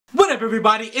up,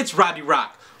 everybody? It's RodneyRocK.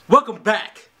 Welcome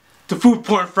back to Food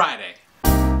Porn Friday.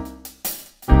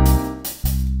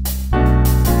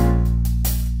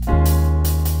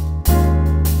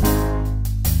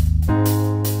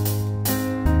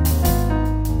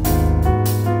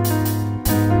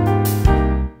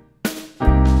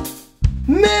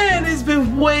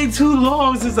 Way too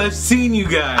long since I've seen you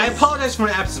guys. I apologize for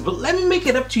my absence, but let me make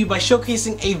it up to you by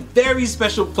showcasing a very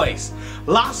special place,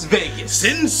 Las Vegas.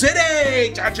 Sin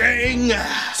City! Cha-ching!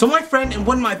 So my friend and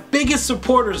one of my biggest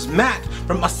supporters, Matt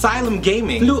from Asylum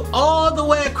Gaming, flew all the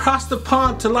way across the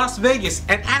pond to Las Vegas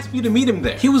and asked me to meet him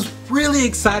there. He was really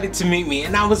excited to meet me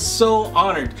and I was so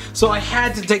honored, so I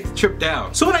had to take the trip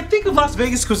down. So when I think of Las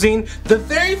Vegas cuisine, the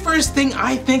very first thing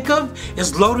I think of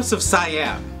is Lotus of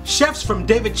Siam. Chefs from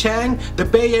David Chang, the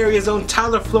Bay Area's own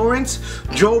Tyler Florence,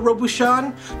 Joe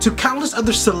Robuchon, to countless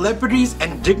other celebrities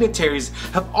and dignitaries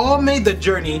have all made the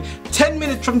journey 10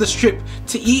 minutes from the strip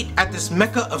to eat at this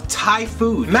mecca of Thai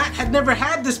food. Matt had never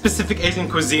had this specific Asian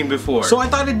cuisine before, so I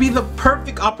thought it'd be the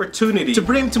perfect opportunity to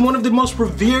bring him to one of the most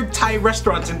revered Thai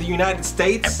restaurants in the United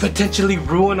States and potentially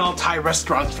ruin all Thai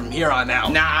restaurants from here on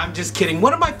out. Nah, I'm just kidding.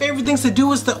 One of my favorite things to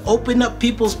do is to open up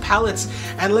people's palates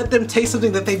and let them taste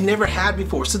something that they've never had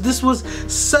before. So this was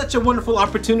such a wonderful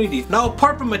opportunity. Now,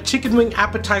 apart from a chicken wing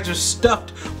appetizer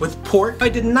stuffed with pork, I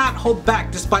did not hold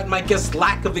back despite my guests'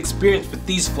 lack of experience with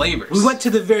these flavors. We went to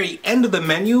the very end of the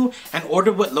menu and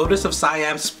ordered what Lotus of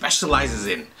Siam specializes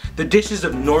in, the dishes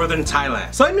of northern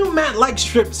Thailand. So I knew Matt liked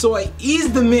shrimp, so I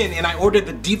eased them in and I ordered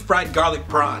the deep fried garlic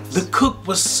prawns. The cook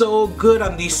was so good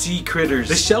on these sea critters.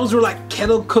 The shells were like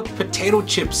kettle cooked potato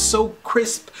chips, so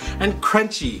crisp and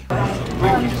crunchy.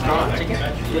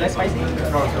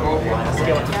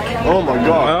 Oh my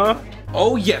god.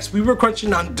 Oh yes, we were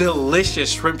crunching on delicious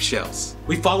shrimp shells.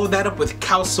 We followed that up with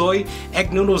khao soi,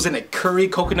 egg noodles in a curry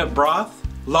coconut broth,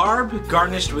 larb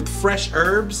garnished with fresh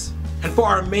herbs, and for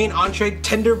our main entree,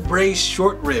 tender braised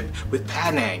short rib with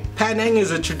panang. Panang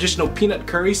is a traditional peanut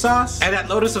curry sauce, and at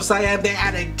Lotus of Siam they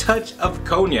add a touch of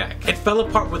cognac. It fell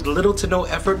apart with little to no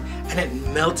effort and it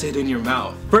melted in your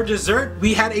mouth. For dessert,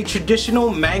 we had a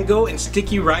traditional mango and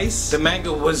sticky rice. The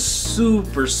mango was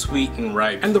super sweet and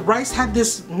ripe, and the rice had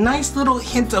this nice little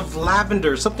hint of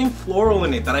lavender, something floral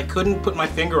in it that I couldn't put my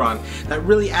finger on, that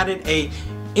really added a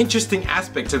interesting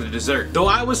aspect to the dessert. Though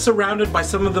I was surrounded by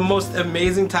some of the most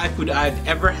amazing Thai food I'd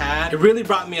ever had, it really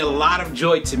brought me a lot of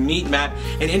joy to meet Matt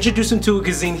and introduce him to a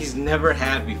cuisine he's never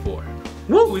had before.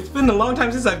 Whoa, it's been a long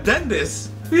time since I've done this.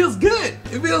 Feels good.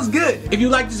 It feels good. If you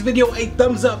like this video, a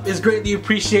thumbs up is greatly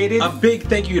appreciated. A big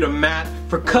thank you to Matt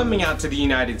for coming out to the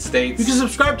United States. You can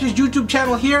subscribe to his YouTube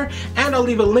channel here, and I'll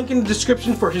leave a link in the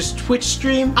description for his Twitch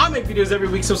stream. I make videos every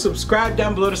week, so subscribe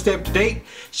down below to stay up to date.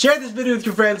 Share this video with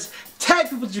your friends, tag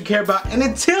people that you care about, and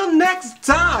until next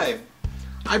time,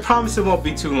 I promise it won't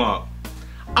be too long.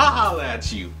 I'll holla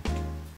at you.